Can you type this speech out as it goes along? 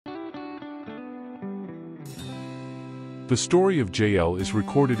The story of Jael is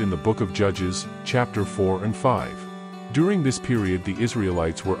recorded in the book of Judges, chapter 4 and 5. During this period the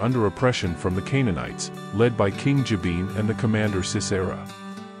Israelites were under oppression from the Canaanites, led by King Jabin and the commander Sisera.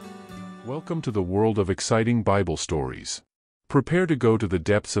 Welcome to the world of exciting Bible stories. Prepare to go to the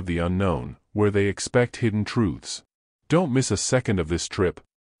depths of the unknown, where they expect hidden truths. Don't miss a second of this trip.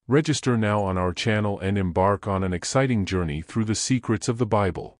 Register now on our channel and embark on an exciting journey through the secrets of the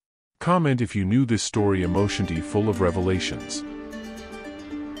Bible. Comment if you knew this story emotionally full of revelations.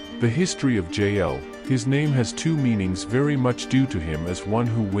 The history of Jael. His name has two meanings very much due to him as one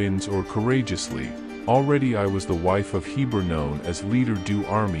who wins or courageously. Already I was the wife of Heber, known as leader du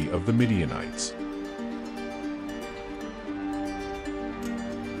army of the Midianites.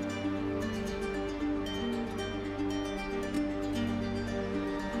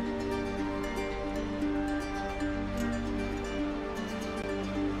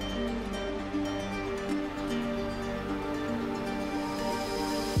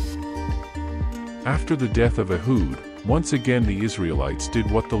 After the death of Ehud, once again the Israelites did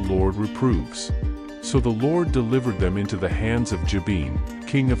what the Lord reproves. So the Lord delivered them into the hands of Jabin,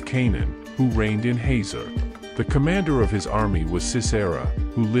 king of Canaan, who reigned in Hazor. The commander of his army was Sisera,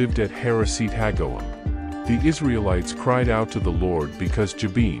 who lived at Harosheth-Hagoyim. The Israelites cried out to the Lord because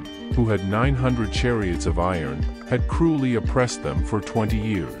Jabin, who had 900 chariots of iron, had cruelly oppressed them for 20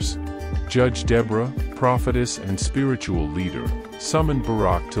 years. Judge Deborah, prophetess and spiritual leader, summoned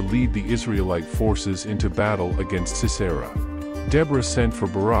Barak to lead the Israelite forces into battle against Sisera. Deborah sent for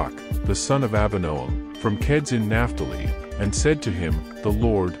Barak, the son of Abinoam, from Kedz in Naphtali, and said to him, "The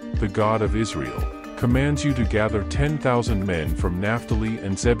Lord, the God of Israel, commands you to gather 10,000 men from Naphtali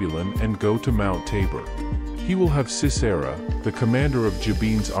and Zebulun and go to Mount Tabor. He will have Sisera, the commander of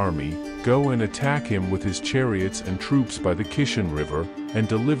Jabin's army, go and attack him with his chariots and troops by the Kishon River, and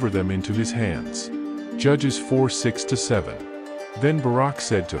deliver them into his hands." Judges 4:6-7. Then Barak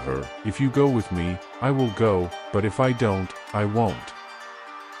said to her, "If you go with me, I will go, but if I don't, I won't."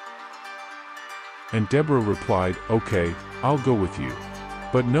 And Deborah replied, "Okay, I'll go with you.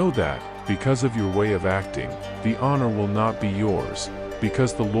 But know that, because of your way of acting, the honor will not be yours,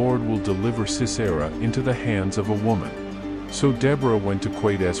 because the Lord will deliver Sisera into the hands of a woman." So Deborah went to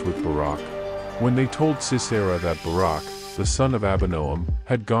Kadesh with Barak. When they told Sisera that Barak, the son of Abinoam,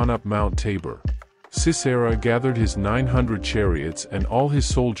 had gone up Mount Tabor, Sisera gathered his 900 chariots and all his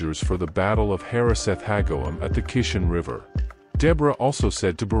soldiers for the battle of Harosheth-Hagoyim at the Kishon River. Deborah also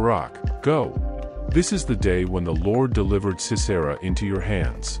said to Barak, "Go. This is the day when the Lord delivered Sisera into your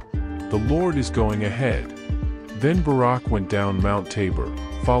hands. The Lord is going ahead." Then Barak went down Mount Tabor,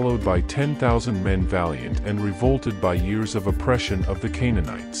 followed by 10,000 men valiant and revolted by years of oppression of the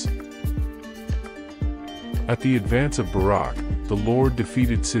Canaanites. At the advance of Barak, the Lord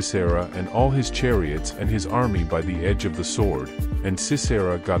defeated Sisera and all his chariots and his army by the edge of the sword, and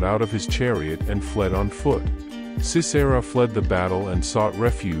Sisera got out of his chariot and fled on foot. Sisera fled the battle and sought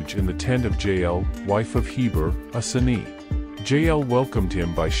refuge in the tent of Jael, wife of Heber, a Sinai. Jael welcomed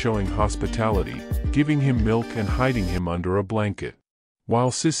him by showing hospitality, giving him milk and hiding him under a blanket.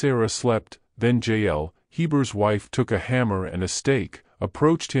 While Sisera slept, then Jael, Heber's wife, took a hammer and a stake,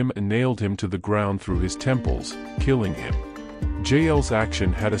 approached him and nailed him to the ground through his temples, killing him. Jael's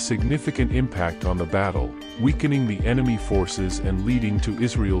action had a significant impact on the battle, weakening the enemy forces and leading to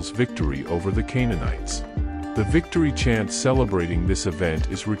Israel's victory over the Canaanites. The victory chant celebrating this event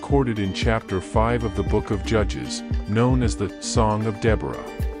is recorded in chapter 5 of the book of Judges, known as the Song of Deborah.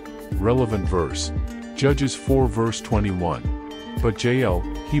 Relevant verse: Judges 4 verse 21. But Jael,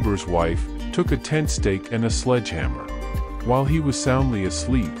 Heber's wife, took a tent stake and a sledgehammer. While he was soundly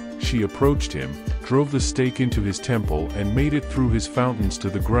asleep, she approached him, drove the stake into his temple and made it through his fountains to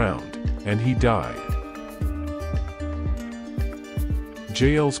the ground, and he died.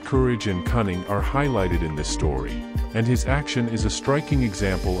 Jael's courage and cunning are highlighted in this story, and his action is a striking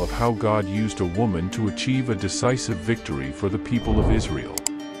example of how God used a woman to achieve a decisive victory for the people of Israel.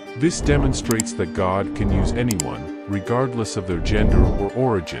 This demonstrates that God can use anyone, regardless of their gender or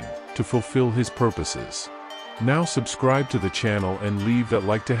origin, to fulfill his purposes. Now subscribe to the channel and leave that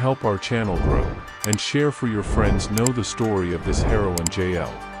like to help our channel grow, and share for your friends know the story of this heroine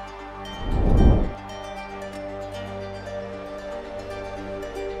Jael.